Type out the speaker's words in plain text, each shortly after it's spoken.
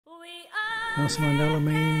Nelson Mandela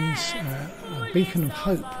means a beacon of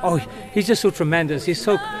hope. Oh, he's just so tremendous. He's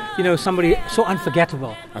so, somebody so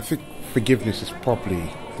unforgettable. I think forgiveness is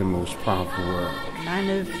probably the most powerful word. A man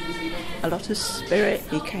of a lot of spirit.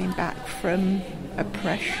 He came back from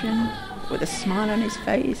oppression with a smile on his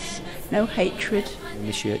face, no hatred.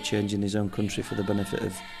 Initiate change in his own country for the benefit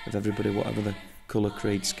of everybody, whatever the colour,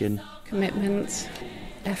 creed, skin. Commitment,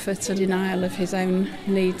 effort and denial of his own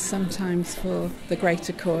needs sometimes for the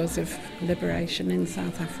greater cause of liberation in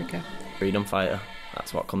South Africa. Freedom fighter,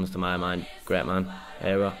 that's what comes to my mind. Great man,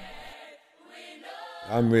 hero.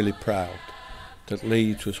 I'm really proud that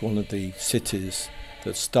Leeds was one of the cities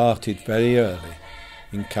that started very early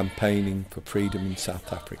in campaigning for freedom in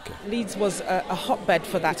South Africa. Leeds was a hotbed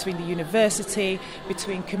for that, between the university,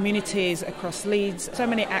 between communities across Leeds. So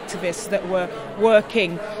many activists that were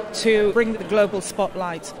working to bring the global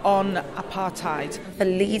spotlight on apartheid. For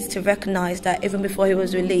Leeds to recognise that even before he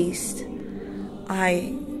was released,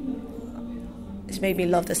 it's made me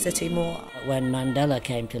love the city more. When Mandela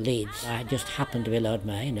came to Leeds, I just happened to be Lord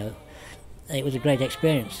Mayor, It was a great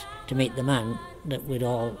experience to meet the man that we'd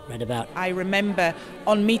all read about. I remember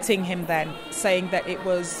on meeting him then saying that it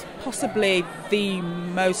was possibly the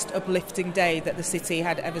most uplifting day that the city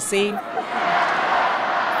had ever seen.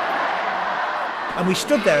 And we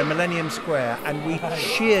stood there in Millennium Square and we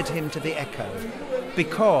cheered him to the echo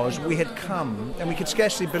because we had come, and we could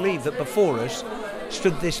scarcely believe that before us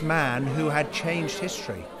stood this man who had changed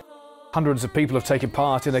history. Hundreds of people have taken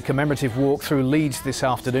part in a commemorative walk through Leeds this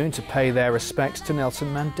afternoon to pay their respects to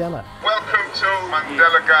Nelson Mandela. Welcome to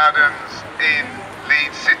Mandela Gardens in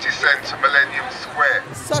Leeds City Centre, Millennium Square.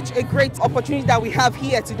 Such a great opportunity that we have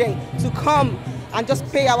here today to come and just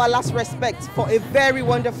pay our last respect for a very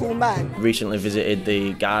wonderful man. Recently visited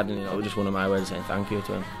the garden, just one of my ways of saying thank you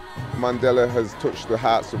to him. Mandela has touched the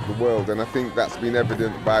hearts of the world, and I think that's been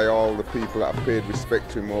evident by all the people that have paid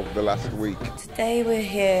respect to him over the last week. Today we're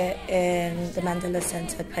here in the Mandela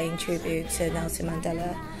Centre paying tribute to Nelson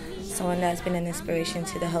Mandela, someone that's been an inspiration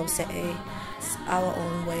to the whole city. It's our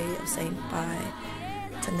own way of saying bye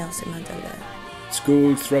to Nelson Mandela.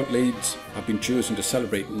 Schools throughout Leeds have been chosen to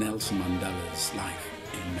celebrate Nelson Mandela's life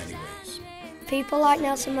in many ways. People like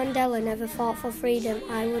Nelson Mandela never fought for freedom.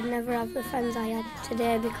 I would never have the friends I have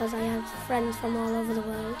today because I have friends from all over the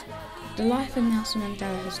world. The life of Nelson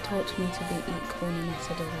Mandela has taught me to be equal no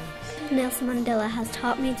matter the race. Nelson Mandela has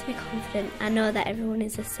taught me to be confident. I know that everyone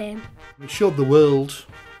is the same. He showed the world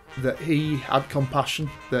that he had compassion,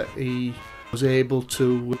 that he was able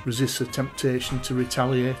to resist the temptation to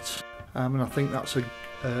retaliate. And I think that's a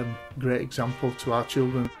great example to our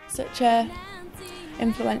children. Such a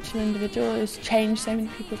influential individual who's changed so many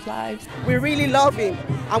people's lives. We really love him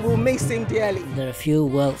and we'll miss him dearly. There are few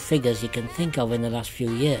world figures you can think of in the last few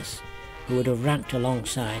years who would have ranked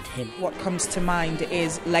alongside him. What comes to mind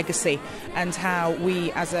is legacy, and how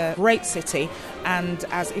we as a great city and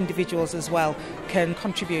as individuals as well can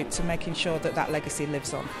contribute to making sure that that legacy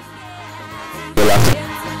lives on.